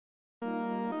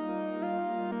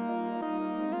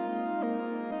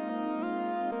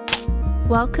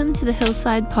Welcome to the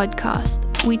Hillside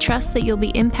Podcast. We trust that you'll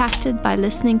be impacted by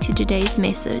listening to today's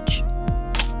message.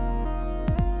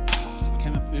 I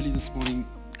came up early this morning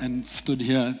and stood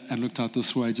here and looked out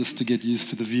this way just to get used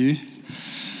to the view.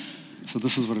 So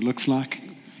this is what it looks like.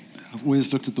 I've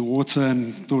always looked at the water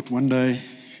and thought one day,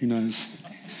 who knows,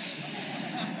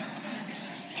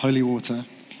 holy water.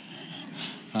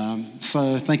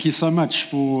 So thank you so much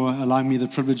for allowing me the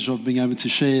privilege of being able to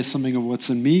share something of what's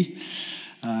in me.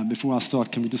 Before I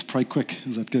start, can we just pray quick?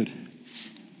 Is that good?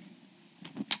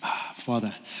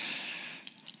 Father,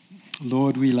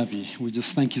 Lord, we love you. We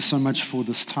just thank you so much for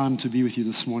this time to be with you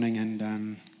this morning,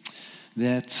 and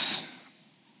that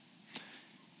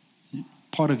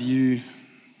part of you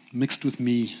mixed with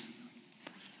me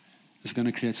is going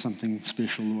to create something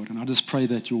special, Lord. And I just pray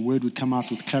that your word would come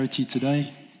out with clarity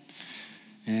today,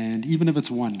 and even if it's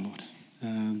one, Lord,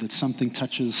 that something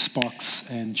touches, sparks,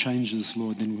 and changes,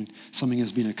 Lord, then something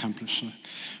has been accomplished. So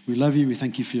we love you. We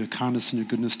thank you for your kindness and your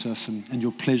goodness to us and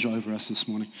your pleasure over us this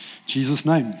morning. In Jesus'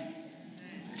 name.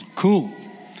 Cool.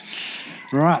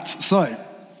 Right. So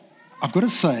I've got to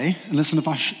say, listen, if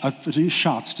I do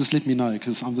shout, just let me know,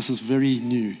 because this is very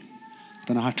new. I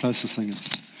don't know how close this thing is.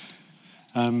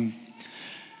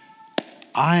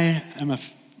 I am I'm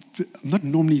not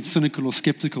normally cynical or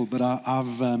skeptical, but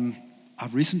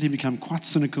I've recently become quite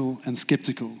cynical and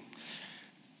skeptical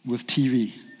with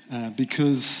TV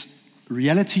because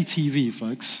reality TV,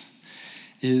 folks,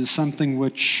 is something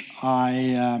which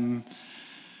I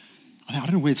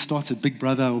don't know where it started, Big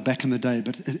Brother or back in the day,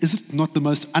 but is it not the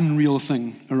most unreal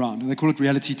thing around? And they call it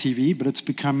reality TV, but it's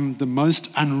become the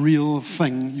most unreal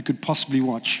thing you could possibly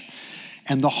watch.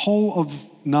 And the whole of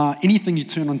now, anything you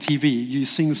turn on TV, you're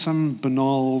seeing some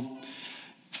banal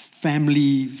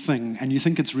family thing, and you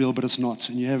think it's real, but it's not.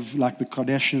 And you have like the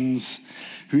Kardashians,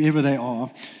 whoever they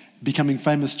are, becoming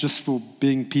famous just for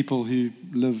being people who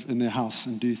live in their house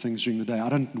and do things during the day. I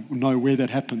don't know where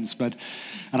that happens, and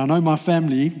I know my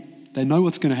family, they know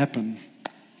what's going to happen.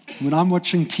 When I'm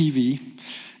watching TV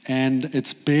and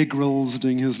it's Bear Grylls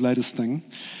doing his latest thing,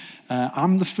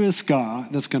 I'm the first guy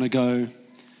that's going to go,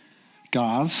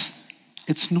 guys,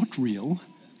 it's not real.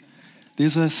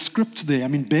 There's a script there. I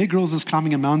mean, Bear Grylls is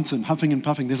climbing a mountain, huffing and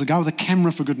puffing. There's a guy with a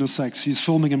camera, for goodness sakes, who's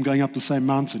filming him going up the same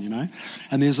mountain, you know.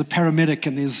 And there's a paramedic,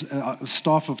 and there's a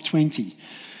staff of 20.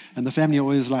 And the family are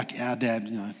always like,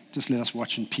 Dad, just let us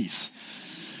watch in peace.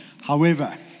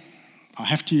 However, I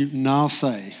have to now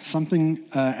say something,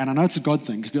 and I know it's a God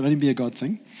thing. It could only be a God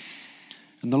thing.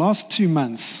 In the last 2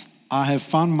 months, I have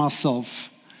found myself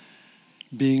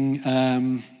being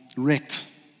wrecked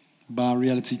by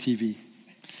reality TV.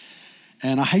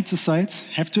 And I hate to say it,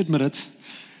 have to admit it,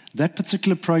 that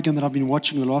particular program that I've been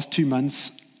watching the last 2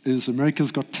 months is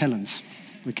America's Got Talent,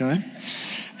 okay?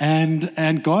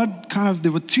 And God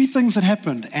there were two things that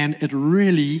happened, and it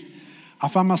really, I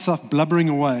found myself blubbering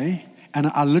away, and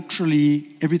I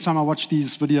literally, every time I watch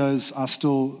these videos,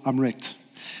 I'm wrecked.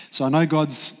 So I know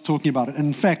God's talking about it. And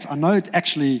in fact, I know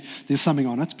there's something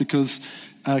on it, because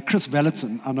Chris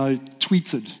Vallotton, I know,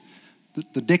 tweeted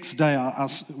the next day,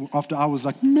 after I was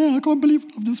like, man, I can't believe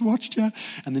what I've just watched here.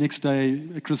 And the next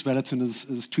day, Chris Vallotton is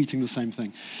tweeting the same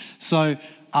thing. So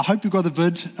I hope you've got the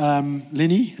vid.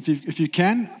 Lenny, if you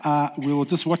can, we'll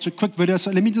just watch a quick video.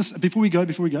 So let me just, before we go,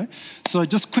 so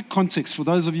just quick context for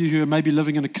those of you who are maybe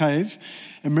living in a cave.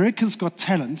 America's Got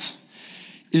Talent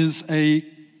is a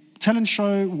talent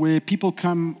show where people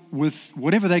come with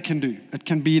whatever they can do. It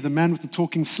can be the man with the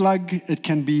talking slug, it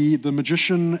can be the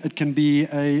magician, it can be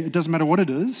it doesn't matter what it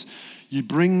is. You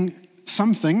bring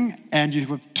something and you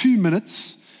have 2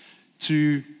 minutes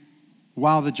to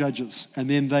wow the judges, and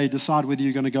then they decide whether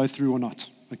you're going to go through or not,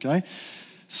 okay?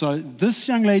 So this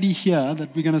young lady here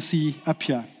that we're going to see up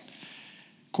here,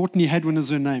 Courtney Hadwin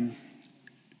is her name.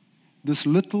 This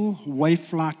little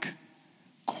waif-like,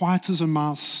 quiet as a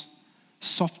mouse,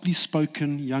 softly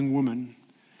spoken young woman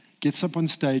gets up on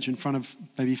stage in front of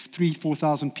maybe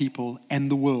 3,000-4,000 people and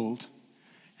the world,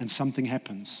 and something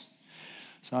happens.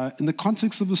 So in the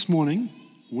context of this morning,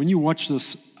 when you watch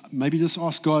this, maybe just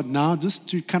ask God now just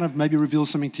to kind of maybe reveal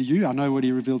something to you. I know what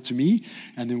he revealed to me,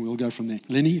 and then we'll go from there.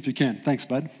 Lenny, if you can. Thanks,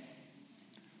 bud.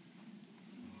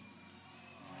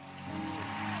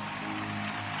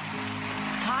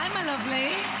 Hi, my lovely.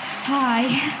 Hi.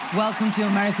 Welcome to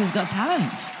America's Got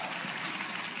Talent.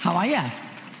 How are you?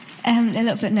 A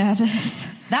little bit nervous.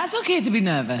 That's okay to be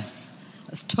nervous.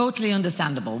 That's totally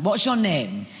understandable. What's your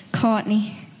name?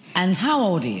 Courtney. And how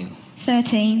old are you?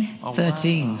 13.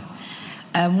 13.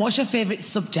 What's your favourite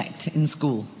subject in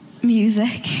school?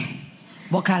 Music.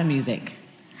 What kind of music?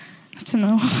 I don't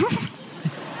know.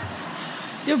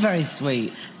 You're very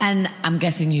sweet. And I'm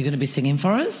guessing you're going to be singing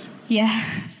for us? Yeah.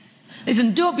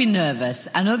 Listen, don't be nervous.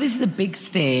 I know this is a big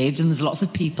stage and there's lots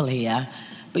of people here,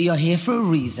 but you're here for a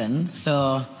reason,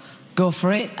 so go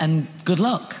for it and good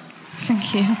luck.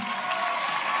 Thank you.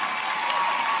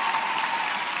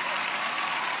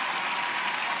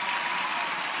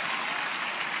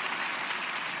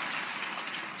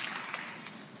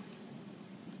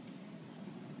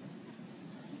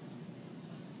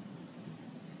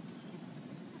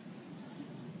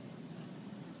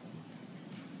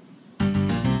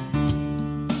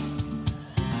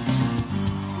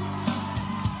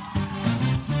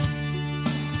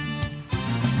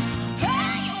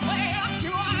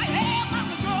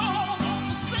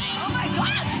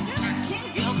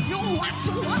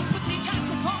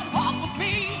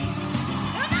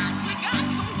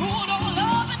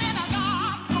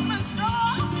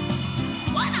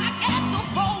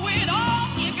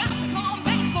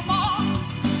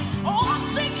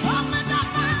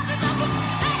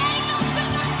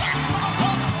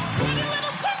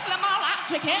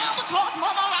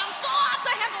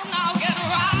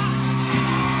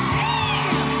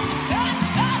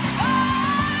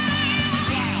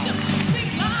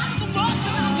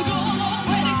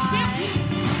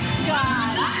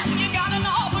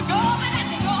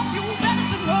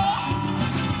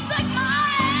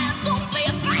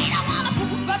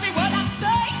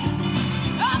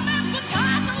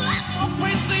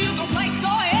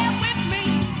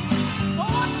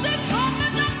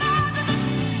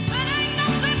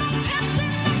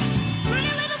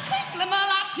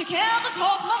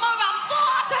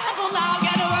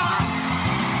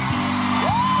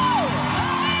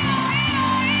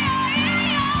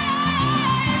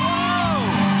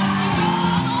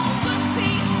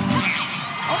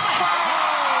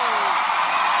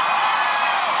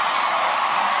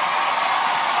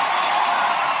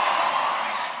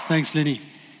 Thanks, Lenny.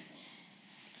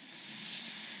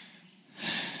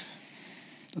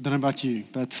 I don't know about you,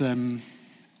 but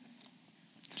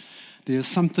there's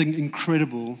something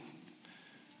incredible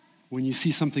when you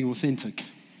see something authentic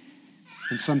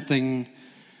and something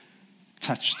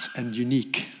touched and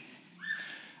unique.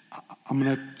 I'm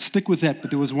going to stick with that,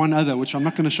 but there was one other, which I'm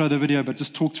not going to show the video, but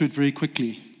just talk through it very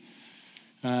quickly.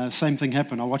 Same thing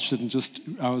happened. I watched it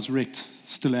and I was wrecked.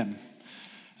 Still am.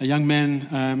 A young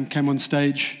man came on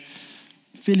stage,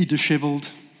 fairly disheveled,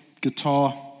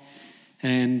 guitar,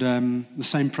 and the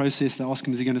same process. They asked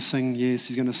him, is he going to sing? Yes,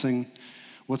 he's going to sing.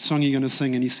 What song are you going to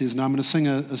sing? And he says, no, I'm going to sing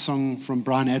a song from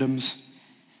Bryan Adams.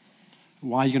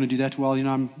 Why are you going to do that? Well,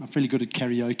 I'm fairly good at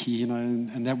karaoke,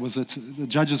 and that was it. The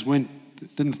judges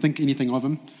didn't think anything of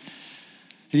him.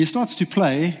 And he starts to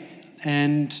play,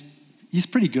 and he's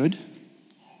pretty good.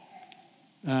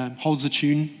 Holds a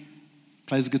tune,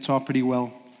 plays the guitar pretty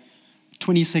well.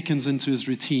 20 seconds into his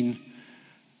routine,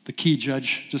 the key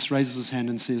judge just raises his hand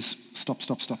and says, stop.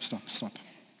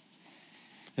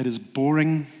 It is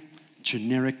boring,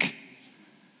 generic.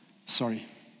 Sorry,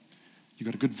 you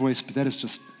got a good voice, but that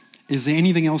is there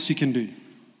anything else you can do?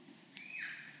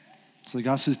 So the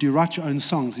guy says, do you write your own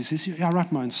songs? He says, yeah, I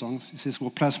write my own songs. He says, well,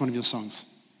 play us one of your songs.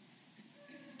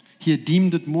 He had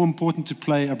deemed it more important to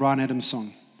play a Bryan Adams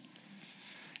song.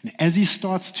 And as he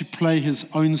starts to play his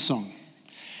own song,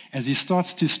 as he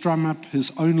starts to strum up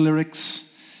his own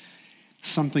lyrics,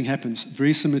 something happens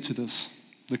very similar to this.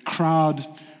 The crowd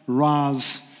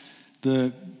rise,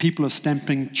 the people are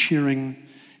stamping, cheering.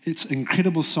 It's an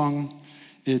incredible song.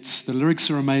 The lyrics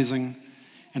are amazing.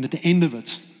 And at the end of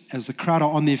it, as the crowd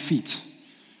are on their feet,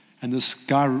 and this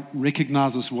guy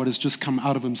recognizes what has just come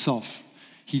out of himself,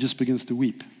 he just begins to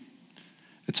weep.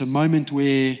 It's a moment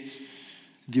where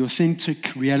the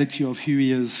authentic reality of who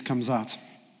he is comes out.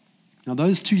 Now,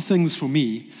 those two things for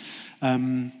me,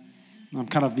 I've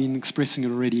kind of been expressing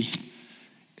it already.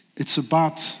 It's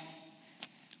about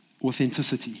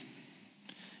authenticity.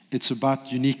 It's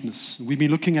about uniqueness. We've been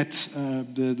looking at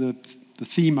the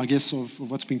theme, I guess, of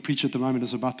what's being preached at the moment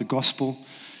is about the gospel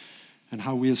and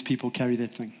how we as people carry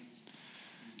that thing.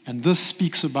 And this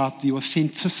speaks about the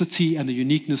authenticity and the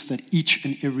uniqueness that each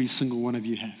and every single one of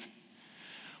you have.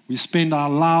 We spend our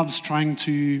lives trying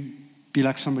to be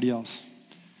like somebody else.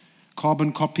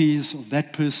 Carbon copies of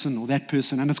that person or that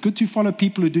person. And it's good to follow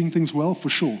people who are doing things well, for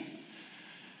sure.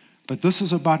 But this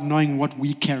is about knowing what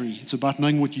we carry. It's about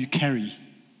knowing what you carry.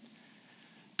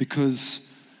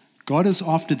 Because God is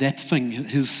after that thing,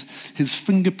 his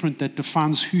fingerprint that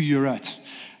defines who you're at.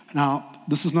 Now,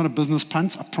 this is not a business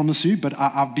punt, I promise you, but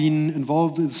I've been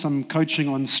involved in some coaching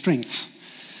on strengths.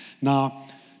 Now,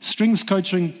 strengths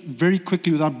coaching, very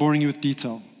quickly, without boring you with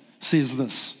detail, says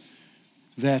this,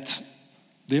 that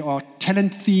There are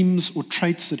talent themes or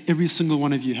traits that every single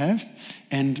one of you have,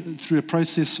 and through a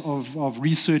process of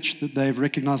research that they've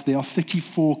recognized, there are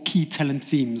 34 key talent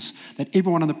themes that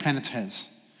everyone on the planet has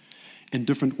in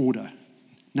different order.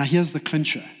 Now here's the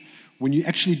clincher. When you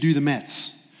actually do the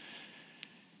maths,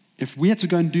 if we had to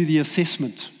go and do the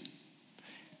assessment,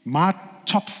 my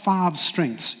top 5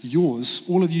 strengths, yours,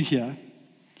 all of you here,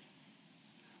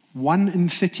 1 in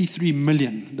 33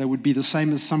 million, that would be the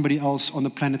same as somebody else on the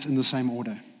planet in the same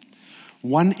order.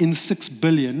 1 in 6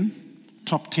 billion,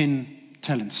 top 10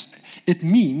 talents. It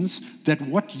means that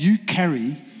what you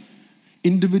carry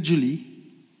individually,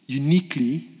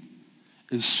 uniquely,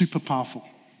 is super powerful.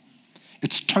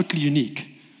 It's totally unique.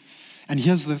 And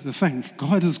here's the thing.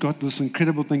 God has got this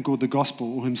incredible thing called the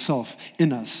gospel, or himself,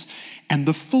 in us. And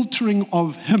the filtering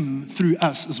of him through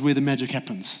us is where the magic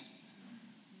happens.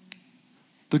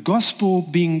 The gospel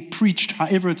being preached,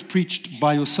 however it's preached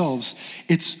by yourselves,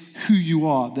 it's who you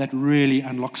are that really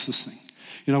unlocks this thing.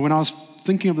 You know, when I was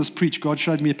thinking of this preach, God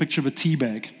showed me a picture of a tea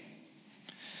bag.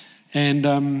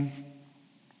 And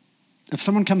if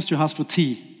someone comes to your house for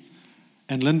tea,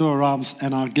 and Linda arrives,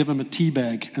 and I give him a tea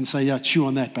bag and say, yeah, chew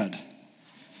on that, bud.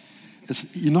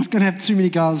 You're not going to have too many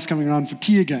guys coming around for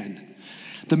tea again.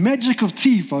 The magic of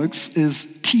tea, folks, is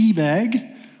tea bag,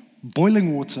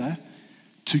 boiling water,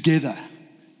 together,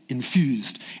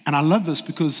 infused. And I love this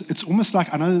because it's almost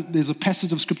like, I know there's a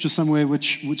passage of scripture somewhere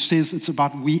which says it's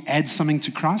about we add something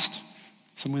to Christ.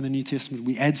 Somewhere in the New Testament,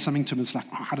 we add something to him. It's like,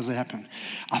 oh, how does that happen?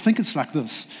 I think it's like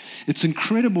this. It's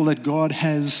incredible that God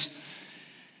has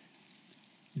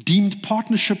deemed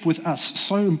partnership with us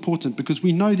so important, because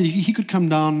we know that he could come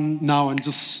down now and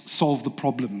just solve the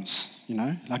problems, you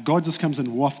know, like God just comes and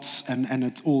wafts and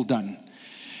it's all done.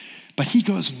 But he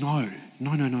goes, no.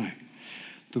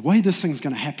 The way this thing's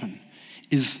going to happen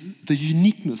is the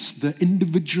uniqueness, the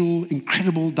individual,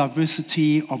 incredible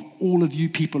diversity of all of you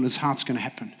people is how it's going to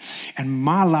happen. And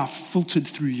my life filtered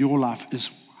through your life is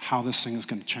how this thing is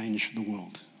going to change the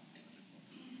world.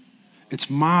 It's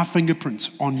my fingerprint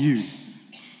on you.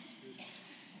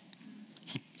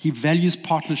 He values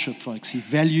partnership, folks. He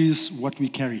values what we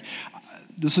carry.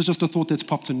 This is just a thought that's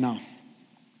popped in now.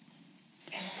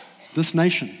 This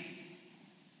nation,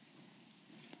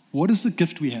 what is the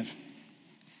gift we have?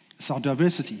 It's our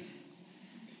diversity.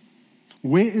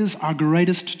 Where is our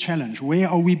greatest challenge? Where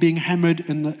are we being hammered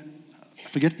in the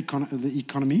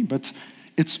economy, but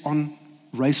it's on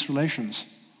race relations.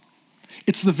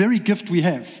 It's the very gift we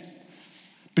have.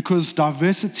 Because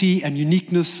diversity and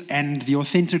uniqueness and the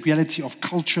authentic reality of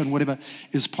culture and whatever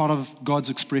is part of God's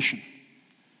expression.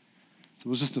 So it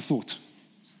was just a thought.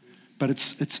 But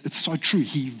it's so true.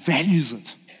 He values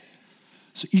it.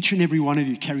 So each and every one of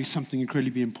you carries something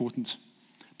incredibly important.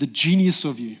 The genius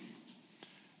of you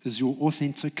is your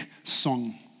authentic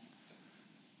song.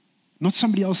 Not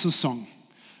somebody else's song.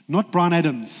 Not Bryan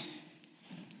Adams.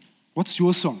 What's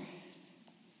your song?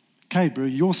 Okay, bro,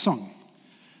 your song.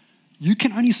 You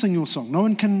can only sing your song. No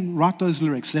one can write those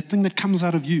lyrics. That thing that comes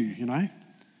out of you, you know?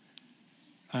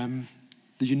 The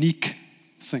unique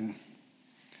thing.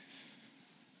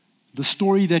 The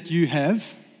story that you have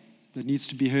that needs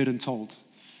to be heard and told.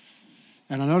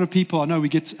 And a lot of people, I know we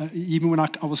get, even when I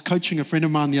was coaching a friend of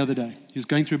mine the other day, he was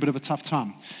going through a bit of a tough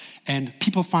time. And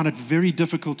people find it very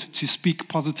difficult to speak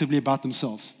positively about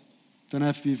themselves. Don't know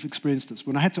if you've experienced this.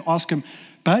 When I had to ask him,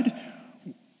 Bud,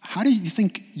 how do you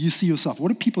think you see yourself? What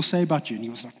do people say about you? And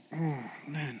he was like, oh,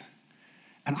 man.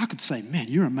 And I could say, man,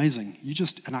 you're amazing.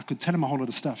 And I could tell him a whole lot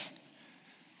of stuff.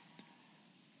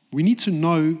 We need to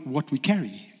know what we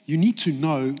carry. You need to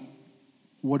know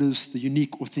what is the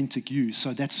unique, authentic you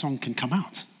so that song can come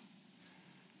out.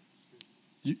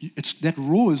 That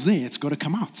raw is there. It's got to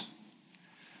come out.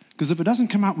 Because if it doesn't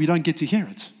come out, we don't get to hear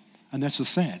it. And that's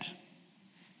just sad.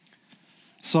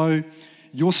 So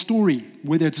your story,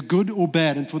 whether it's good or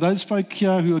bad, and for those folk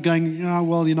here who are going,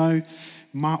 well, you know,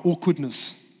 my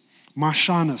awkwardness, my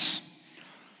shyness,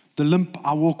 the limp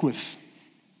I walk with,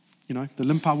 you know, the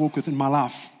limp I walk with in my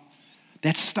life,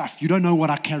 that stuff, you don't know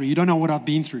what I carry, you don't know what I've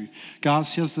been through.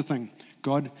 Guys, here's the thing.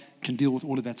 God can deal with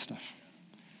all of that stuff.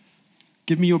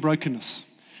 Give me your brokenness.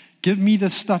 Give me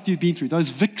the stuff you've been through,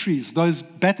 those victories, those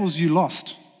battles you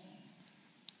lost,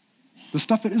 the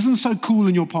stuff that isn't so cool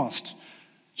in your past.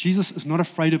 Jesus is not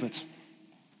afraid of it.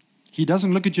 He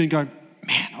doesn't look at you and go,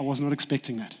 man, I was not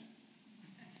expecting that.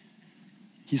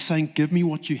 He's saying, give me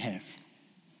what you have.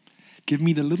 Give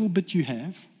me the little bit you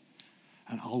have,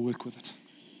 and I'll work with it.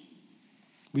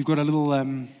 We've got a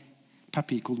little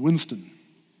puppy called Winston.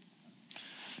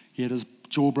 He had his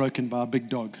jaw broken by a big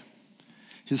dog.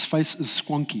 His face is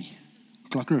squonky,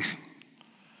 like this.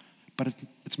 But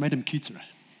it's made him cuter.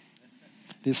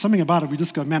 There's something about it, we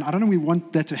just go, man, I don't know we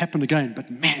want that to happen again, but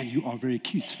man, you are very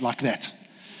cute like that.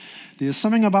 There's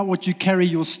something about what you carry,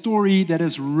 your story, that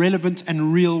is relevant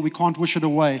and real. We can't wish it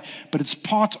away, but it's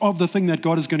part of the thing that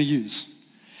God is going to use.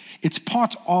 It's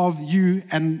part of you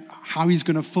and how he's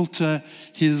going to filter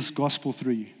his gospel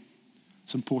through you.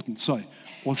 It's important. So,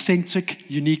 authentic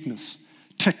uniqueness.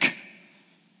 Tick.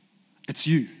 It's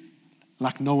you,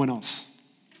 like no one else.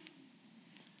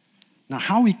 Now,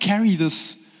 how we carry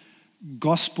this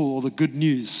gospel or the good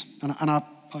news, and I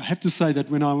have to say that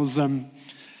when I was,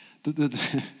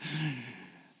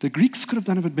 the Greeks could have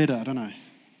done a bit better. I don't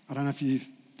know if you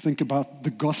think about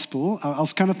the gospel. I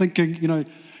was kind of thinking,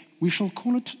 we shall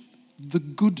call it the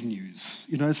good news.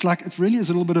 It's like, it really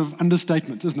is a little bit of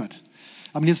understatement, isn't it?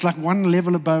 I mean, it's like one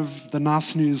level above the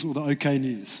nice news or the okay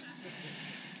news.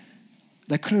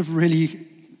 They could have really,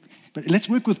 but let's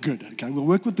work with good, okay? We'll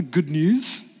work with the good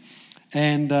news,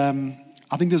 and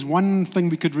I think there's one thing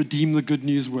we could redeem the good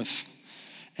news with,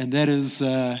 and that is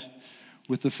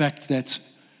with the fact that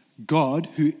God,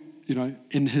 who,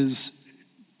 in his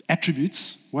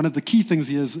attributes, one of the key things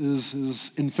he is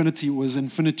his infinity or his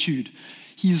infinitude.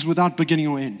 He's without beginning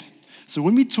or end. So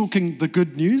when we're talking the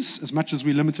good news, as much as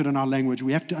we're limited in our language,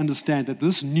 we have to understand that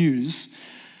this news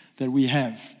that we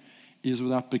have is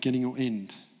without beginning or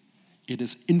end. It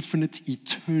is infinite,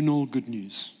 eternal good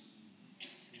news.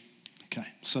 Okay,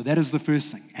 so that is the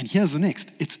first thing. And here's the next.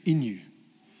 It's in you.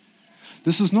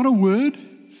 This is not a word.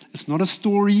 It's not a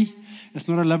story. It's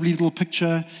not a lovely little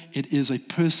picture. It is a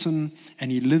person,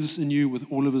 and he lives in you with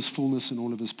all of his fullness and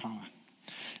all of his power.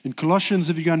 In Colossians,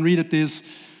 if you go and read it,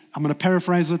 I'm going to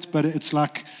paraphrase it, but it's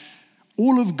like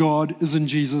all of God is in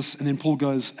Jesus, and then Paul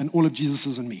goes, and all of Jesus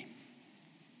is in me.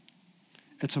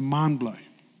 It's a mind blow.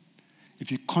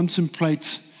 If you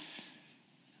contemplate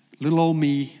little old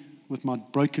me with my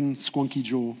broken, squonky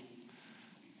jaw,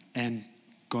 and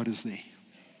God is there.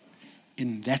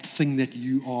 In that thing that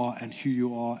you are and who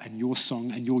you are and your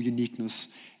song and your uniqueness,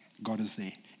 God is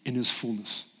there in his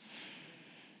fullness.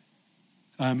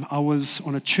 I was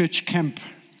on a church camp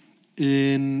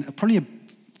probably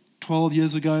 12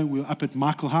 years ago. We were up at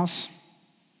Michael House.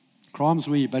 Krams,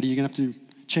 where are you, buddy? You're going to have to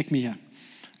check me here.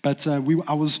 But I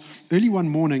was early one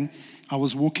morning, I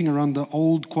was walking around the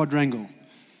old quadrangle.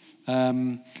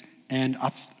 How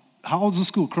old's the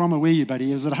school? Krama, where are you,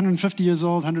 buddy? Is it 150 years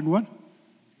old? 100 what?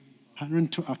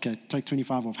 102, okay, take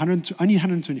 25 off. Only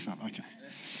 125, okay.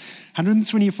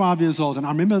 125 years old. And I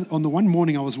remember on the one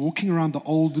morning I was walking around the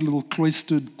old little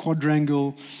cloistered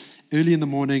quadrangle early in the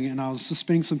morning, and I was just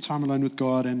spending some time alone with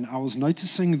God, and I was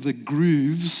noticing the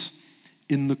grooves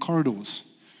in the corridors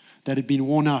that had been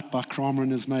worn out by Kramer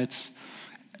and his mates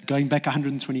going back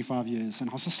 125 years. And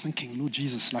I was just thinking, Lord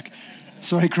Jesus,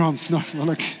 sorry, Krams,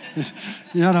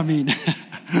 you know what I mean?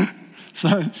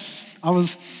 So I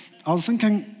was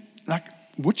thinking,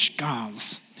 which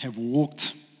guys have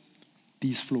walked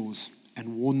these floors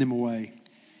and worn them away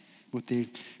with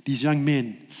these young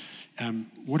men?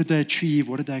 What did they achieve?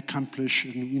 What did they accomplish?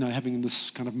 And, having this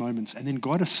kind of moments. And then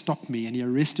God has stopped me, and he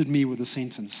arrested me with a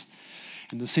sentence.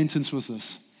 And the sentence was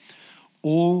this: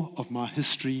 all of my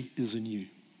history is in you.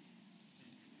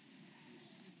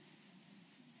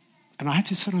 And I had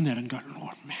to sit on that and go,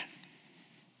 Lord, man,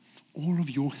 all of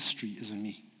your history is in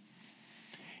me.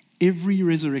 Every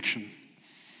resurrection,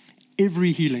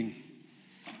 every healing,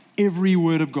 every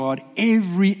word of God,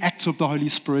 every act of the Holy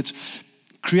Spirit,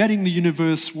 creating the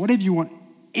universe, whatever you want,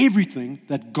 everything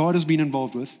that God has been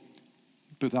involved with,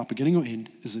 without beginning or end,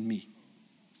 is in me.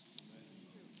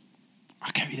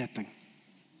 I carry that thing.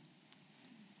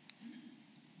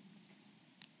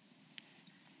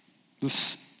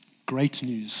 This great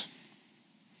news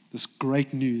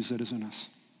that is in us.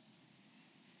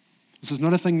 This is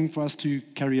not a thing for us to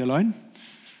carry alone.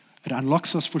 It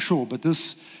unlocks us for sure, but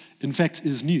this, in fact,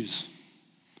 is news.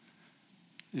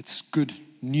 It's good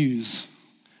news.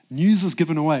 News is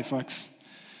given away, folks.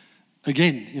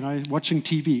 Again, watching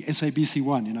TV, SABC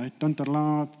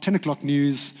 1, 10 o'clock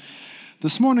news.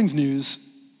 This morning's news,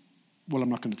 well, I'm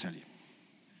not going to tell you.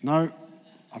 No,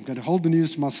 I'm going to hold the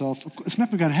news to myself. Of course, it's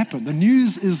never going to happen. The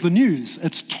news is the news.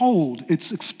 It's told.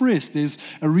 It's expressed. There's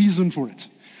a reason for it.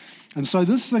 And so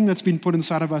this thing that's been put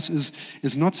inside of us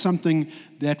is not something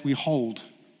that we hold.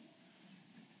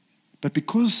 But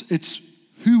because it's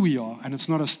who we are and it's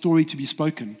not a story to be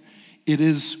spoken, it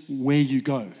is where you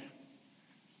go.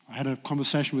 I had a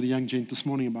conversation with a young gent this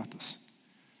morning about this.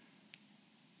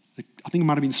 I think it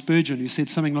might have been Spurgeon who said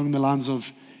something along the lines of,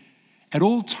 at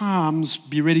all times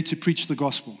be ready to preach the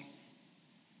gospel.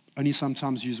 Only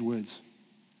sometimes use words.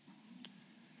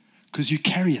 Because you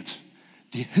carry it.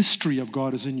 The history of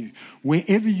God is in you.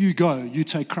 Wherever you go, you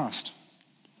take Christ.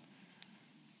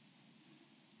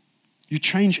 You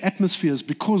change atmospheres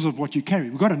because of what you carry.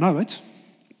 We've got to know it,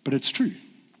 but it's true.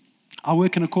 I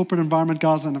work in a corporate environment,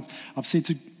 guys, and I've said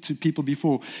to people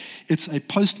before, it's a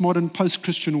postmodern,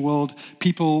 post-Christian world.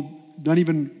 People don't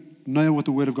even know what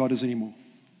the Word of God is anymore.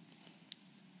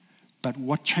 But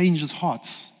what changes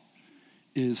hearts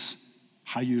is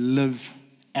how you live,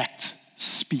 act,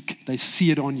 speak. They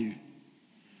see it on you.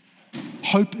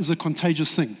 Hope is a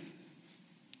contagious thing.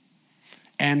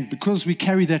 And because we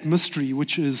carry that mystery,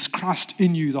 which is Christ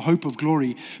in you, the hope of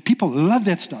glory, people love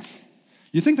that stuff.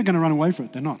 You think they're going to run away from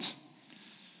it. They're not.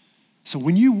 So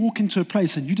when you walk into a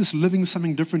place and you're just living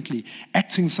something differently,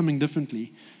 acting something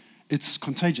differently, it's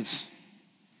contagious.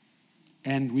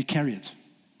 And we carry it.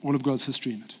 All of God's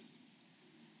history in it.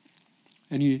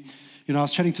 And you know, I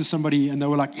was chatting to somebody and they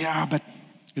were like, yeah, but,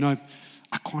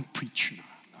 I can't preach.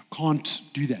 I can't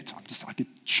do that. I get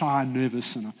shy and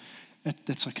nervous, and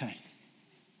that's okay.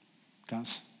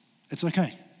 Guys, it's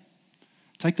okay.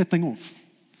 Take that thing off.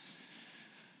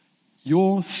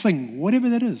 Your thing, whatever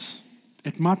that is,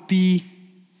 it might be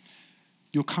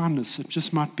your kindness. It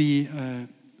just might be,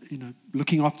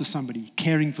 looking after somebody,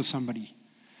 caring for somebody.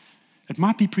 It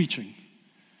might be preaching.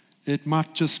 It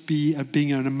might just be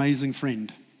being an amazing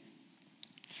friend.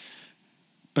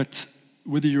 But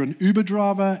whether you're an Uber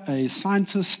driver, a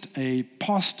scientist, a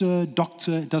pastor,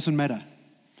 doctor, it doesn't matter.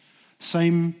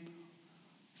 Same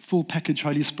full package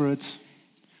Holy Spirit,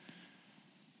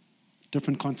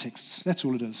 different contexts. That's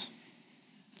all it is.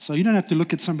 So you don't have to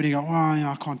look at somebody and go, oh,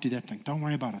 yeah, I can't do that thing. Don't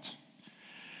worry about it.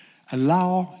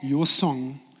 Allow your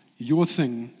song, your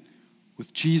thing,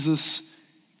 with Jesus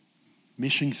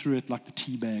meshing through it like the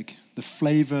tea bag, the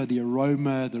flavor, the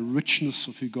aroma, the richness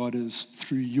of who God is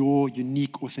through your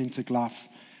unique, authentic life.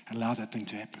 Allow that thing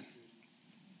to happen.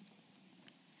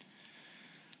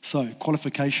 So,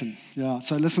 qualification. Yeah.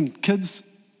 So listen, kids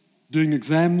doing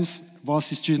exams,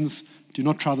 varsity students, do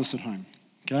not try this at home.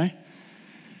 Okay?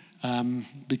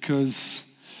 Because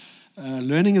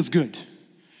learning is good.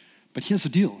 But here's the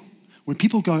deal. When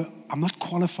people go, I'm not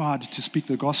qualified to speak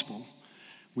the gospel,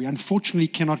 we unfortunately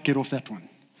cannot get off that one.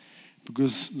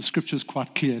 Because the scripture is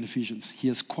quite clear in Ephesians.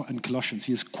 In Colossians,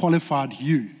 He has qualified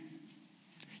you.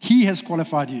 He has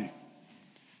qualified you.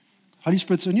 Holy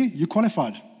Spirit's in you, you're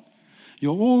qualified.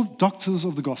 You're all doctors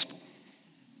of the gospel.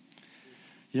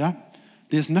 Yeah?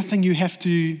 There's nothing you have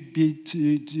to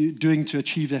be doing to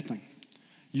achieve that thing.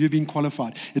 You've been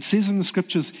qualified. It says in the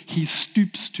scriptures, He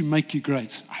stoops to make you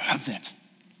great. I love that.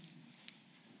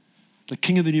 The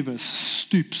King of the universe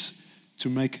stoops to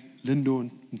make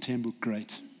Lindor and Tambo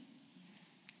great.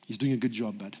 He's doing a good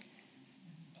job, bud.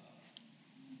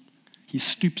 He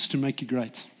stoops to make you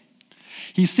great.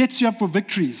 He sets you up for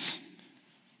victories.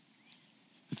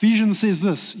 Ephesians says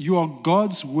this, you are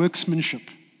God's workmanship,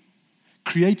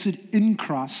 created in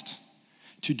Christ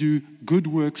to do good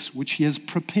works which He has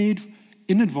prepared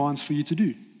in advance for you to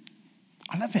do.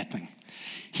 I love that thing.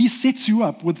 He sets you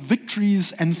up with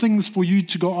victories and things for you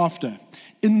to go after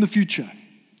in the future.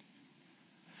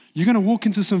 You're going to walk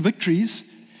into some victories,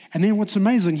 and then what's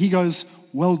amazing, He goes,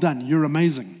 well done, you're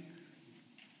amazing.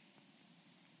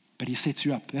 But He sets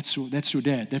you up. That's your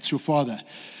dad, that's your father,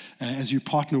 as you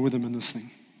partner with Him in this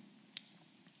thing.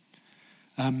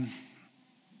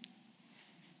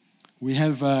 We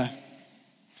have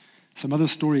some other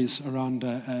stories around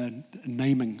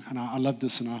naming, and I love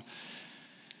this.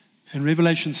 In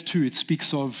Revelations 2, it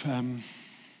speaks of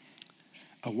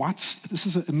this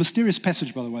is a mysterious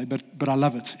passage, by the way, but I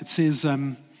love it. It says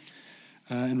in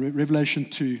Revelation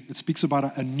 2, it speaks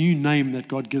about a new name that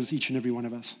God gives each and every one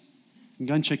of us. You can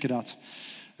go and check it out.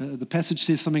 The passage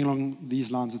says something along these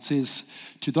lines. It says,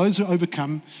 to those who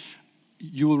overcome,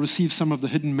 you will receive some of the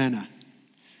hidden manna.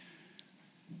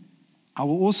 I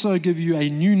will also give you a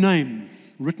new name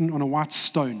written on a white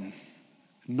stone,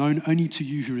 known only to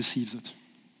you who receives it.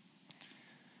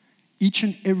 Each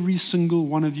and every single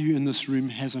one of you in this room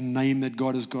has a name that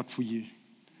God has got for you.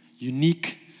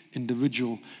 Unique,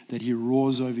 individual, that He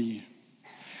roars over you.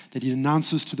 That He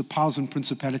announces to the powers and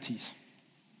principalities.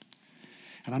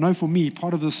 And I know for me,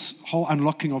 part of this whole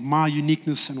unlocking of my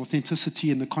uniqueness and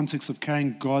authenticity in the context of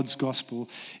carrying God's gospel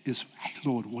is, hey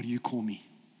Lord, what do you call me?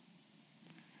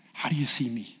 How do you see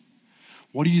me?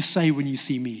 What do you say when you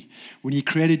see me? When He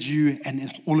created you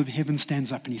and all of heaven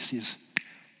stands up and He says,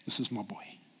 this is my boy.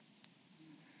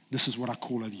 This is what I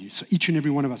call over you. So each and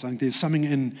every one of us, I think there's something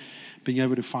in being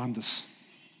able to find this.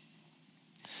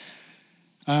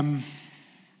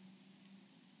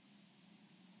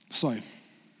 So,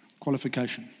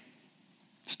 qualification.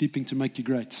 Stooping to make you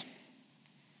great.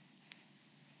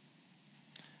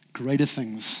 Greater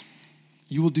things.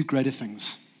 You will do greater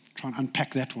things. Try and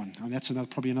unpack that one. And that's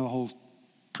probably another whole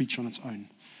preach on its own.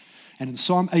 And in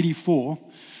Psalm 84,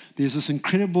 there's this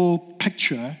incredible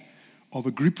picture of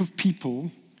a group of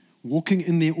people walking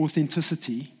in their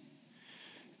authenticity.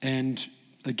 And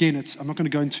again, I'm not going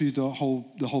to go into the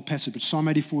whole passage, but Psalm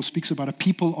 84 speaks about a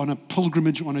people on a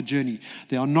pilgrimage, on a journey.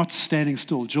 They are not standing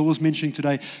still. Jill was mentioning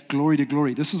today, glory to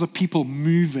glory. This is a people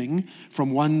moving from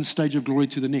one stage of glory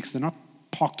to the next. They're not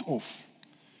parked off.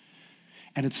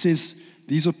 And it says,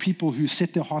 these are people who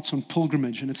set their hearts on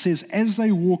pilgrimage. And it says, as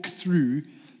they walk through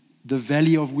the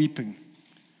valley of weeping,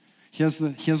 here's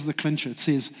the clincher. It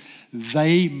says,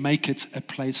 they make it a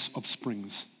place of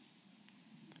springs.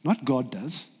 Not God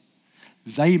does.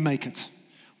 They make it.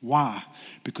 Why?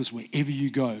 Because wherever you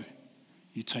go,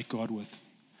 you take God with.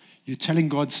 You're telling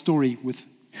God's story with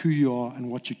who you are and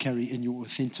what you carry in your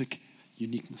authentic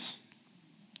uniqueness.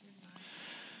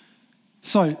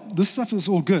 So this stuff is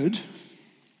all good,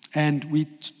 and we're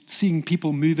seeing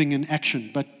people moving in action.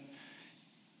 But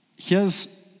here's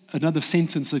another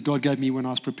sentence that God gave me when I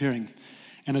was preparing.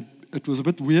 And it was a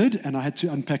bit weird, and I had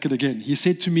to unpack it again. He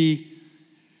said to me,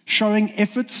 showing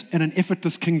effort in an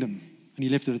effortless kingdom. And he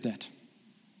left it at that.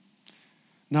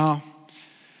 Now,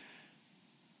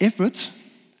 effort,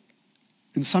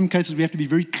 in some cases, we have to be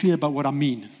very clear about what I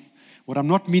mean. What I'm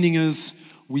not meaning is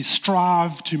we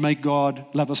strive to make God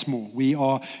love us more. We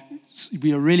are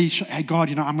really, hey, God,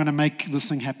 I'm going to make this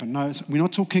thing happen. No, we're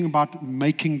not talking about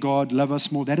making God love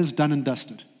us more. That is done and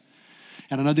dusted.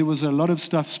 And I know there was a lot of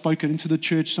stuff spoken into the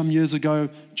church some years ago,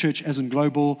 church as in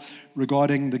global,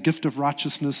 regarding the gift of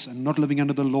righteousness and not living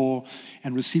under the law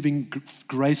and receiving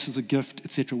grace as a gift,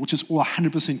 etc., which is all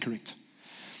 100% correct.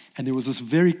 And there was this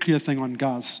very clear thing on,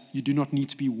 guys, you do not need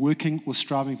to be working or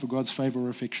striving for God's favor or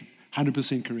affection.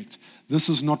 100% correct. This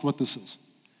is not what this is.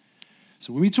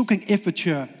 So when we're talking effort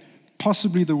here,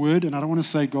 possibly the word, and I don't want to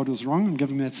say God was wrong in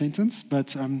giving that sentence,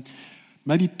 but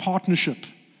maybe partnership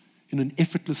in an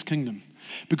effortless kingdom.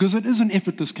 Because it is an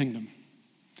effortless kingdom.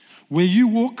 Where you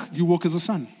walk as a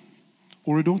son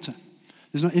or a daughter.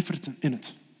 There's no effort in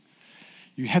it.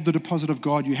 You have the deposit of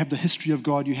God, you have the history of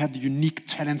God, you have the unique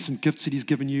talents and gifts that He's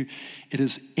given you. It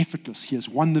is effortless. He has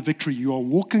won the victory. You are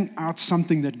walking out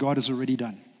something that God has already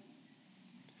done.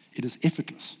 It is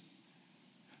effortless.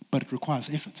 But it requires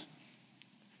effort.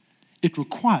 It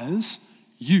requires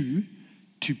you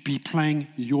to be playing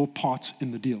your part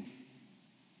in the deal.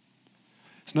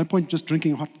 There's no point just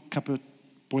drinking a hot cup of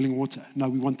boiling water. No,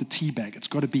 we want the tea bag. It's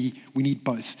got to be, we need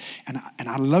both. And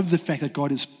I love the fact that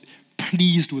God is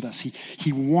pleased with us.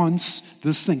 He wants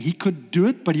this thing. He could do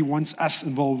it, but He wants us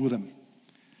involved with Him.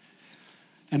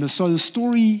 And so the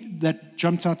story that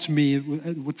jumped out to me,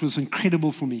 which was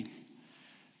incredible for me,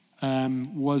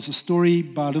 was a story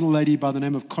by a little lady by the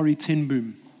name of Corrie ten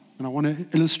Boom. And I want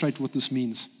to illustrate what this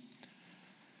means.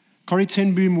 Corrie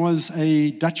ten Boom was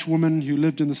a Dutch woman who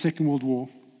lived in the Second World War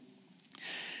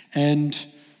and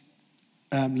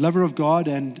lover of God.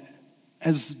 And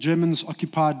as the Germans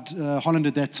occupied Holland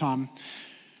at that time,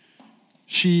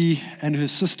 she and her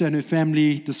sister and her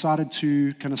family decided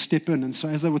to kind of step in. And so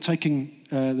as they were taking,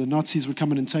 the Nazis would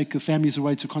come in and take the families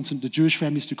away to the Jewish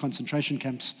families to concentration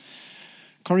camps,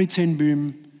 Corrie ten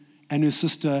Boom and her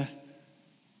sister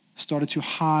started to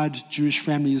hide Jewish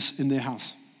families in their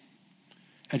house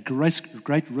at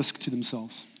great risk to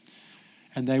themselves.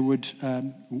 And they would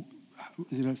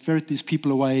ferret these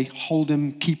people away, hold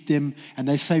them, keep them, and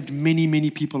they saved many, many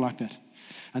people like that.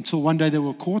 Until one day they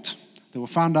were caught, they were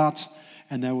found out,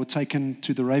 and they were taken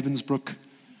to the Ravensbrück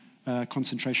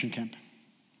concentration camp.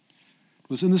 It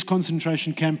was in this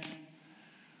concentration camp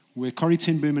where Corrie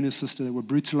ten Boom and his sister, they were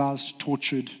brutalized,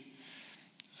 tortured,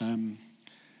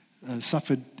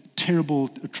 suffered terrible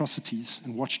atrocities,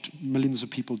 and watched millions of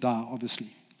people die,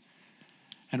 obviously.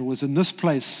 And it was in this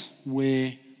place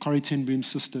where Corrie ten Boom's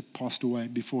sister passed away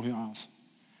before her eyes.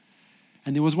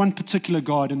 And there was one particular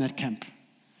guard in that camp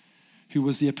who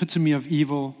was the epitome of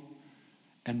evil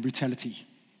and brutality.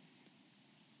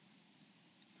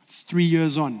 3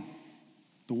 years on,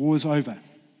 the war is over.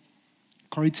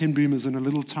 Corrie ten Boom is in a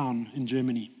little town in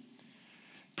Germany,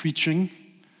 preaching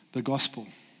the gospel.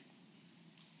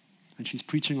 And she's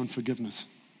preaching on forgiveness,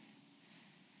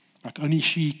 like only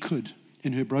she could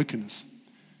in her brokenness.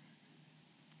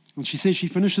 And she says she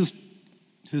finishes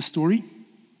her story,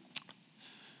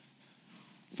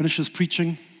 finishes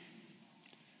preaching,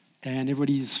 and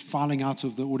everybody's filing out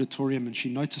of the auditorium, and she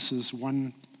notices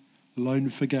one lone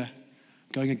figure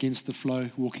going against the flow,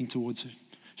 walking towards her.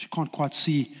 She can't quite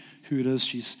see who it is.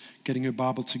 She's getting her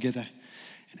Bible together.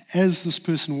 And as this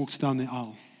person walks down the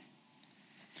aisle,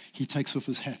 he takes off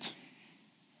his hat,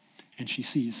 and she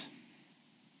sees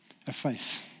a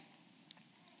face.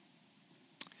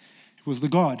 It was the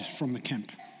guard from the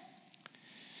camp.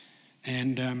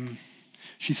 And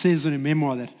she says in her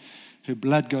memoir that her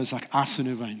blood goes like ice in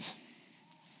her veins.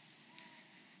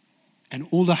 And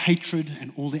all the hatred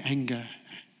and all the anger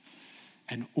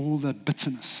and all the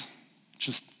bitterness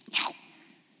just...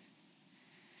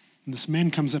 And this man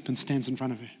comes up and stands in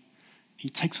front of her. He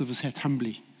takes off his hat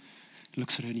humbly,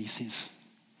 looks at her and he says,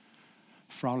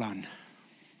 Fraulein,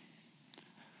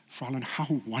 how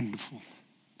wonderful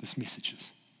this message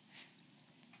is.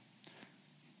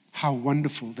 How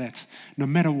wonderful that no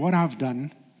matter what I've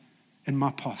done in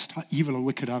my past, how evil or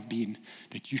wicked I've been,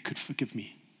 that you could forgive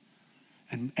me.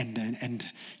 And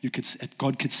you could,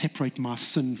 God could separate my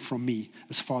sin from me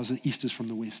as far as the east is from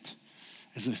the west,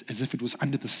 as if it was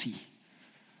under the sea.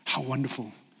 How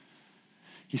wonderful.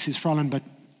 He says, Fraulein, but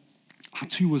I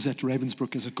too was at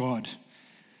Ravensbrück as a guard,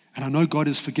 and I know God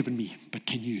has forgiven me, but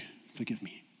can you forgive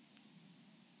me?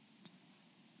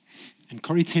 And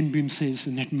Corrie ten Boom says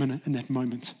in that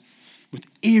moment, with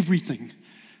everything,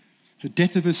 the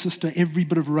death of her sister, every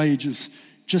bit of rage is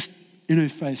just in her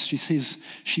face. She says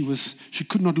she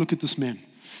could not look at this man.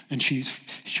 And she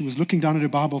was looking down at her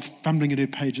Bible, fumbling at her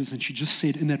pages, and she just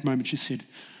said in that moment, she said,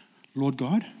 Lord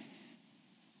God,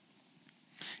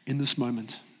 in this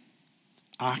moment,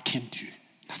 I can do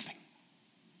nothing.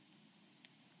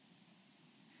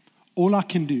 All I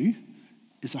can do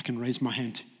is I can raise my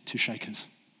hand to shake his.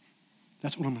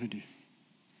 That's all I'm going to do.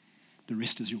 The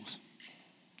rest is yours.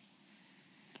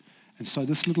 And so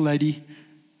this little lady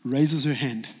raises her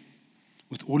hand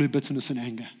with all her bitterness and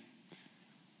anger.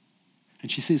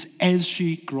 And she says, as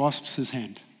she grasps his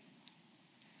hand,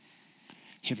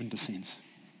 heaven descends.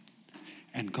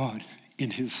 And God,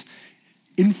 in his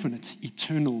infinite,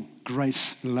 eternal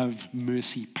grace, love,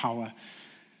 mercy, power,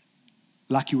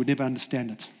 like you would never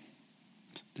understand it,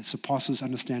 that surpasses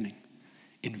understanding,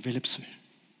 envelops her.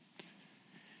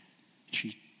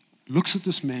 She looks at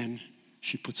this man,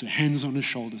 she puts her hands on his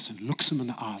shoulders and looks him in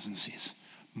the eyes and says,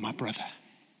 my brother,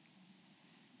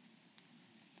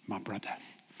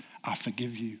 I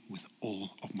forgive you with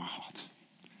all of my heart.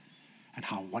 And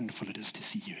how wonderful it is to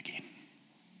see you again.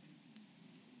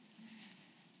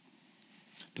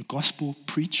 The gospel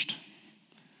preached,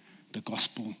 the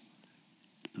gospel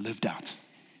lived out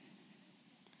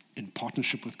in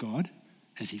partnership with God.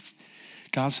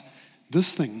 Guys,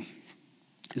 this thing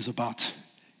is about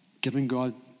giving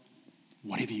God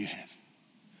whatever you have.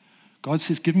 God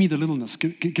says, give me the littleness,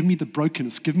 give me the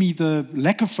brokenness, give me the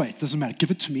lack of faith, doesn't matter,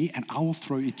 give it to me and I will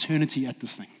throw eternity at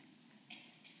this thing.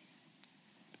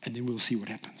 And then we'll see what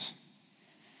happens.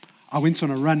 I went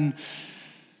on a run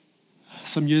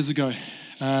some years ago.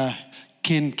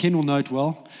 Ken will know it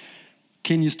well.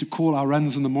 Ken used to call our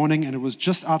runs in the morning, and it was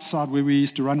just outside where we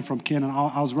used to run from Ken. And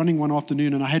I was running one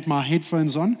afternoon, and I had my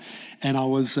headphones on, and I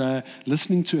was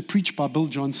listening to a preach by Bill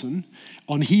Johnson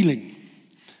on healing.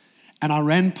 And I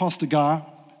ran past a guy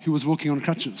who was walking on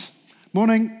crutches.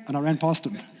 Morning, and I ran past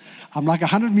him. I'm like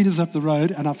 100 meters up the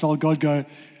road, and I felt God go,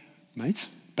 mate,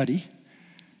 buddy,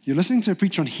 you're listening to a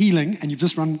preach on healing, and you've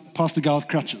just run past a guy with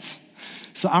crutches.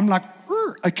 So I'm like,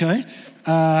 okay.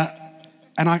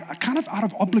 And I kind of, out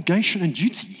of obligation and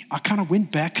duty, I kind of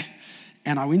went back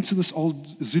and I went to this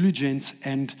old Zulu gent,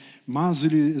 and my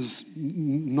Zulu is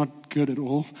not good at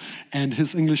all, and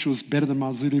his English was better than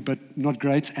my Zulu, but not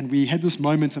great. And we had this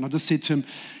moment, and I just said to him,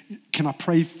 can I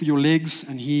pray for your legs?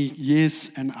 And he,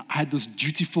 yes. And I had this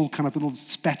dutiful kind of little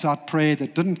spat out prayer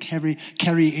that didn't carry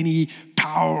any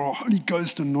power or Holy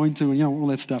Ghost anointing, all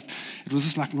that stuff. It was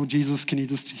just like, Lord Jesus, can you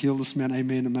just heal this man?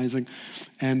 Amen, amazing.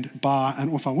 And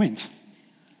off I went.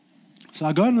 So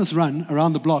I go on this run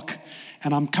around the block,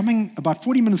 and I'm coming about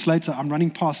 40 minutes later, I'm running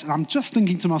past, and I'm just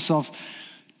thinking to myself,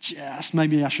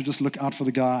 maybe I should just look out for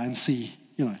the guy and see,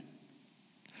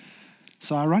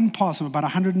 So I run past him about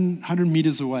 100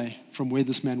 meters away from where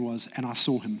this man was, and I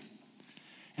saw him,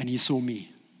 and he saw me.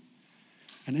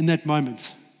 And in that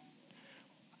moment,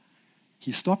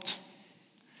 he stopped,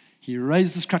 he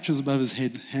raised his crutches above his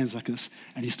head, hands like this,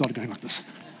 and he started going like this.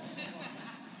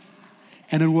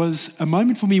 And it was a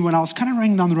moment for me when I was kind of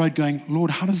running down the road going, Lord,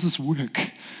 how does this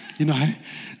work?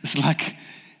 It's like,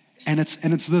 and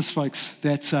it's this, folks,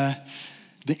 that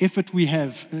the effort we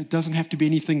have, it doesn't have to be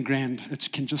anything grand.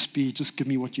 It can just be, just give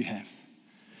me what you have.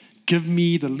 Give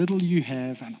me the little you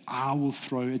have, and I will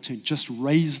throw it to, just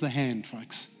raise the hand,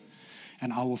 folks,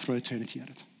 and I will throw eternity at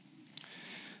it.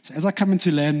 So as I come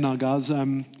into land now, guys,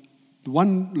 the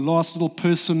one last little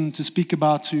person to speak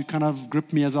about who kind of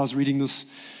gripped me as I was reading this,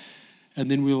 and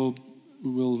then we'll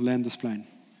land this plane.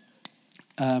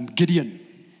 Gideon.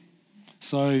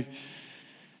 So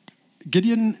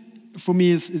Gideon, for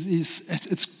me, is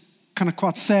it's kind of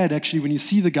quite sad, actually, when you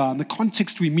see the guy. In the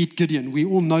context we meet Gideon, we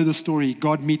all know the story.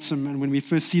 God meets him, and when we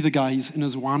first see the guy, he's in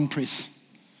his wine press.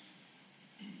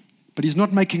 But he's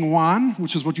not making wine,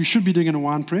 which is what you should be doing in a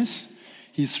wine press.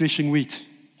 He's threshing wheat.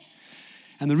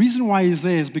 And the reason why he's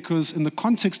there is because in the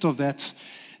context of that,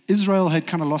 Israel had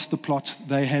kind of lost the plot.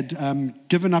 They had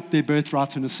given up their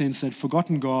birthright in a sense. They'd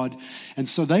forgotten God. And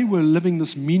so they were living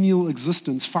this menial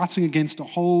existence, fighting against a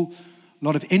whole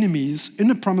lot of enemies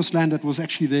in a promised land that was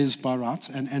actually theirs by right.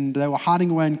 And they were hiding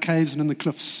away in caves and in the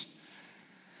cliffs.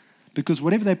 Because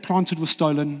whatever they planted was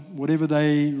stolen. Whatever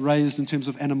they raised in terms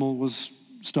of animal was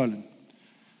stolen.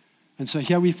 And so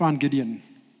here we find Gideon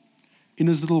in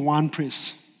his little wine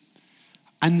press,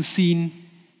 unseen,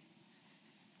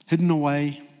 hidden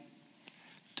away,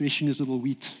 threshing his little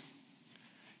wheat.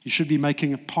 He should be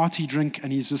making a party drink,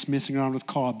 and he's just messing around with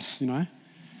carbs, you know.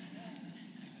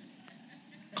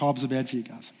 Carbs are bad for you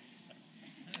guys.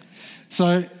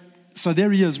 So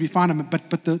there he is. We find him.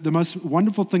 But the most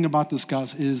wonderful thing about this,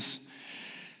 guys, is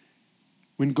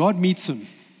when God meets him,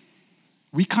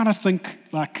 we kind of think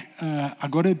like, I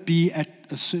got to be at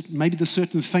a certain, maybe the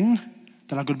certain thing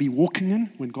that I've got to be walking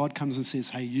in. When God comes and says,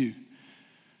 hey, you.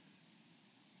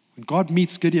 When God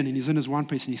meets Gideon and he's in his wine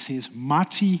press and he says,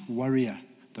 mighty warrior,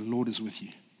 the Lord is with you.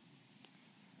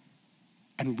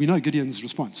 And we know Gideon's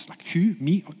response, like, who?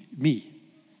 Me?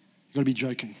 You've got to be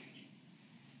joking.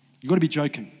 You've got to be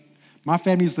joking. My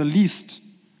family is the least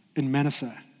in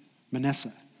Manasseh,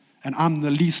 and I'm the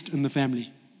least in the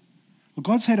family. Well,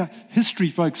 God's had a history,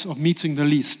 folks, of meeting the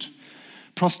least.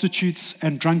 Prostitutes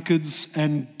and drunkards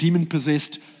and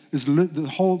demon-possessed is the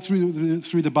whole through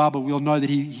the Bible. We'll know that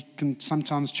he can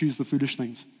sometimes choose the foolish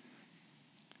things.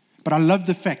 But I love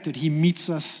the fact that he meets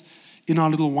us in our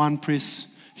little wine press,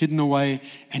 hidden away,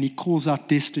 and he calls out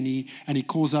destiny, and he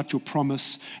calls out your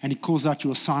promise, and he calls out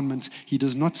your assignment. He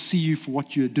does not see you for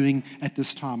what you're doing at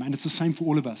this time. And it's the same for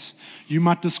all of us. You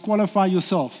might disqualify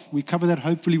yourself. We covered that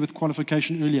hopefully with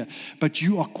qualification earlier. But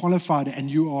you are qualified,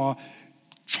 and you are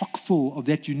chock full of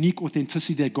that unique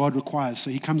authenticity that God requires. So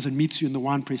he comes and meets you in the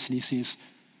wine press, and he says,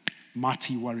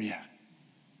 mighty warrior.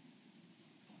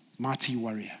 Mighty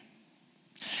warrior.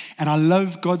 And I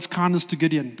love God's kindness to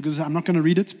Gideon, because I'm not going to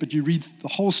read it, but you read the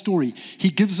whole story. He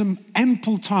gives him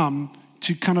ample time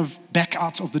to kind of back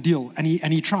out of the deal, and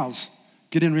he tries.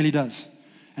 Gideon really does.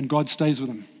 And God stays with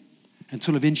him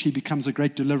until eventually he becomes a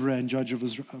great deliverer and judge of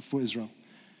Israel, for Israel.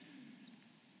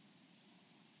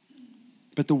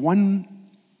 But the one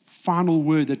final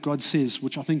word that God says,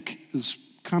 which I think is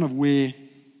kind of where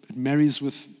it marries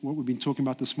with what we've been talking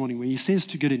about this morning, where he says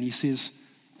to Gideon, he says,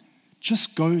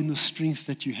 just go in the strength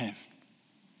that you have.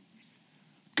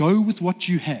 Go with what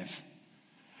you have,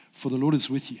 for the Lord is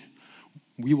with you.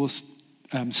 We will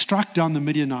strike down the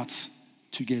Midianites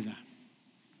together.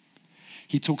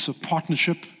 He talks of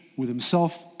partnership with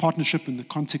himself, partnership in the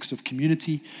context of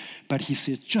community, but he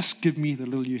says, just give me the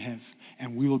little you have,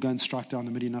 and we will go and strike down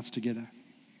the Midianites together.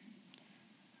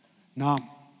 Now,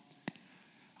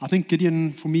 I think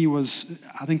Gideon for me was,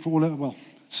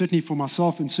 certainly for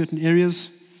myself in certain areas,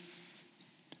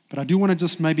 but I do want to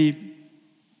just maybe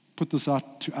put this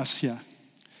out to us here.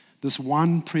 This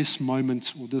wine press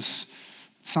moment, or this,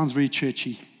 it sounds very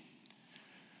churchy,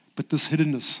 but this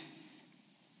hiddenness.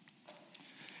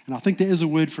 And I think there is a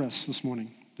word for us this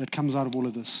morning that comes out of all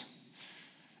of this.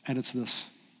 And it's this.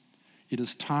 It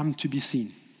is time to be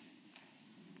seen.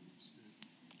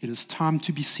 It is time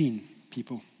to be seen,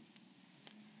 people.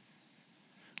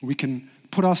 We can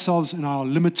put ourselves in our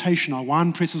limitation, our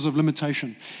wine presses of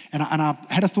limitation. And I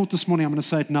had a thought this morning, I'm going to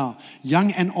say it now.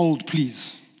 Young and old,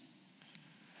 please.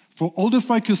 For older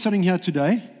folk who are sitting here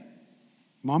today,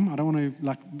 Mom, I don't want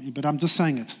to, but I'm just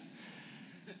saying it.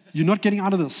 You're not getting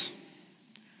out of this.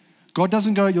 God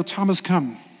doesn't go, your time has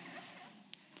come.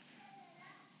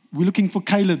 We're looking for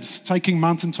Caleb's taking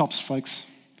mountaintops, folks.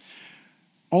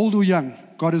 Old or young,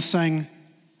 God is saying,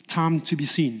 time to be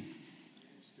seen.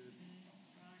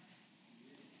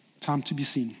 Time to be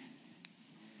seen.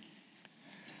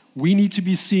 We need to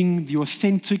be seeing the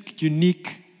authentic,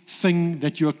 unique thing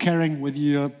that you're carrying, whether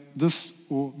you're this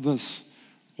or this.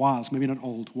 Wise, maybe not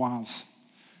old, wise.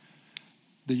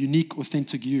 The unique,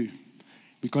 authentic you.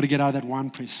 We've got to get out of that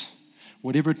wine press,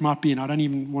 whatever it might be, and I don't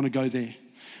even want to go there.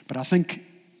 But I think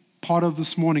part of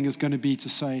this morning is going to be to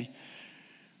say,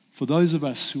 for those of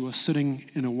us who are sitting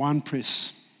in a wine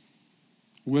press,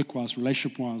 work-wise,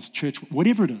 relationship-wise, church,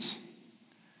 whatever it is,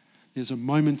 there's a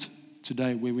moment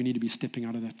today where we need to be stepping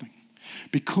out of that thing.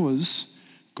 Because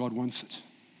God wants it.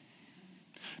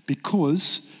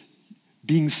 Because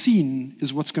being seen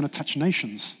is what's going to touch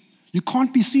nations. You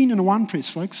can't be seen in a wine press,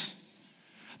 folks.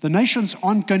 The nations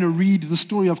aren't going to read the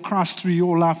story of Christ through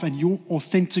your life and your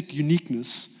authentic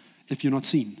uniqueness if you're not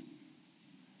seen.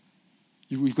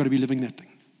 We've got to be living that thing.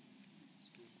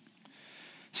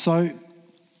 So,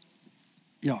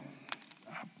 yeah,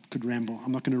 I could ramble.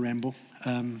 I'm not going to ramble.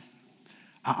 I'm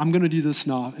going to do this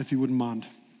now, if you wouldn't mind.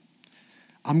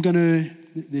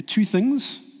 There are two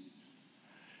things.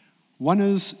 One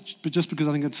is, but just because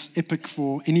I think it's epic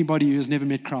for anybody who has never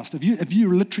met Christ. If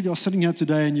you literally are sitting here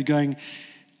today and you're going,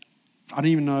 I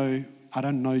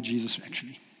don't know Jesus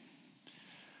actually.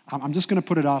 I'm just going to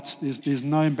put it out. There's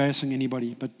no embarrassing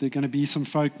anybody, but there are going to be some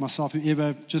folk, myself,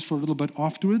 whoever, just for a little bit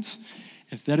afterwards.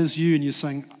 If that is you and you're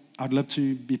saying, I'd love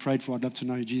to be prayed for, I'd love to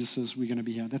know who Jesus is, we're going to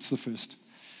be here. That's the first.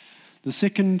 The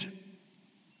second,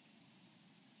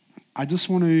 I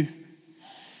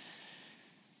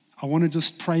want to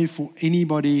just pray for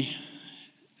anybody,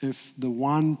 if the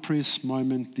wine press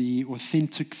moment, the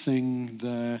authentic thing,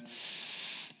 the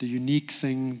unique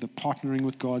thing, the partnering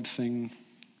with God thing,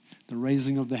 the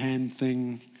raising of the hand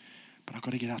thing, but I've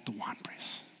got to get out the wine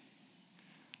press.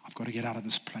 I've got to get out of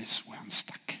this place where I'm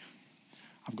stuck.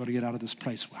 I've got to get out of this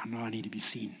place where I know I need to be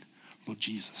seen, Lord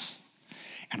Jesus.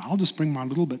 And I'll just bring my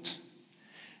little bit,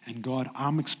 and God,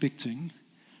 I'm expecting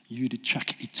you to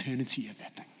chuck eternity at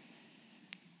that thing.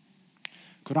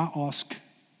 Could I ask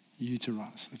you to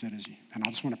rise, if that is you? And I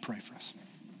just want to pray for us.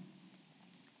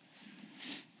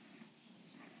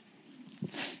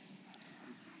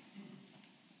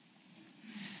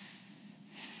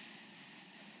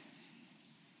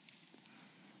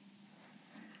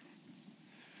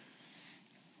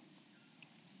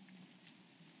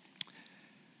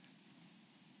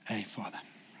 Hey, Father,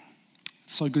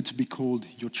 it's so good to be called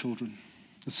your children.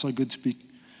 It's so good to be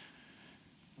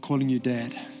calling you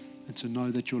Dad and to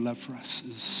know that your love for us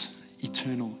is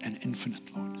eternal and infinite,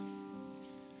 Lord.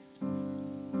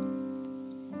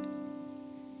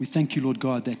 We thank you, Lord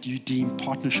God, that you deem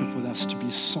partnership with us to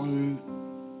be so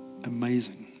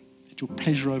amazing, that your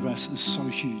pleasure over us is so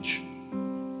huge,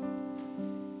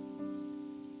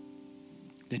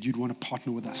 that you'd want to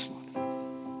partner with us, Lord.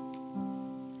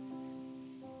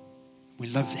 We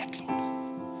love that, Lord.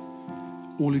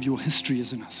 All of your history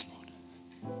is in us, Lord.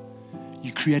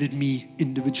 You created me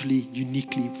individually,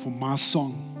 uniquely for my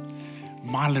song,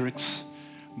 my lyrics,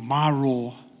 my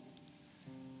raw,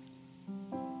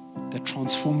 that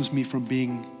transforms me from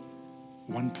being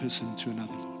one person to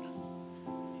another, Lord.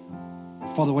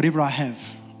 Father, whatever I have,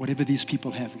 whatever these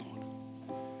people have, Lord,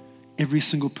 every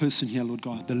single person here, Lord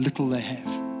God, the little they have,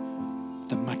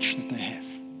 the much that they have.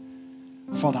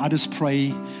 Father, I just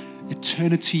pray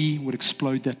eternity would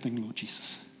explode that thing, Lord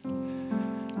Jesus.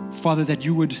 Father, that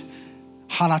you would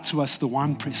highlight to us the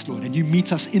wine press, Lord, and you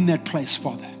meet us in that place,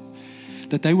 Father,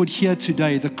 that they would hear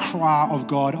today the cry of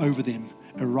God over them,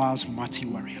 arise, mighty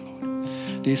warrior, Lord.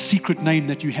 Their secret name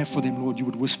that you have for them, Lord, you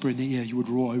would whisper in their ear, you would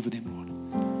roar over them, Lord.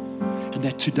 And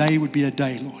that today would be a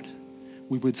day, Lord,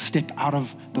 we would step out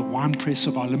of the wine press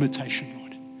of our limitation,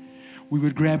 Lord. We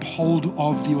would grab hold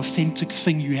of the authentic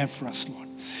thing you have for us, Lord.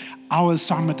 Our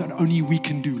assignment that only we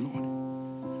can do,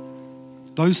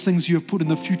 Lord. Those things you have put in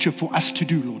the future for us to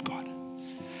do, Lord God.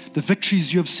 The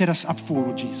victories you have set us up for,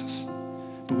 Lord Jesus.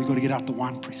 But we've got to get out the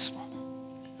wine press, Father.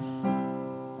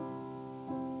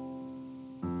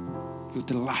 Your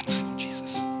delight, Lord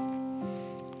Jesus.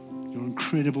 Your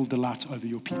incredible delight over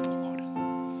your people, Lord.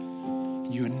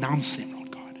 You announce them,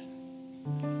 Lord God.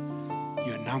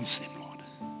 You announce them, Lord.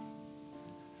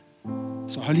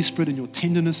 So Holy Spirit, in your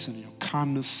tenderness and your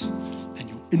kindness and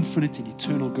your infinite and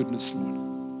eternal goodness, Lord,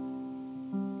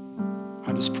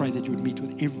 I just pray that you would meet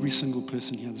with every single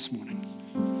person here this morning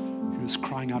who is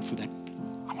crying out for that.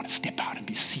 I want to step out and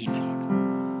be seen,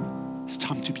 Lord. It's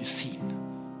time to be seen.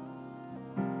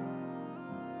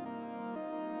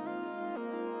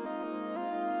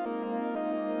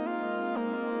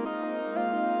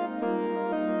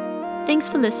 Thanks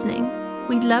for listening.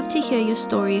 We'd love to hear your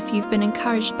story if you've been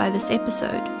encouraged by this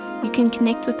episode. You can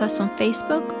connect with us on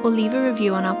Facebook or leave a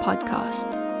review on our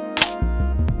podcast.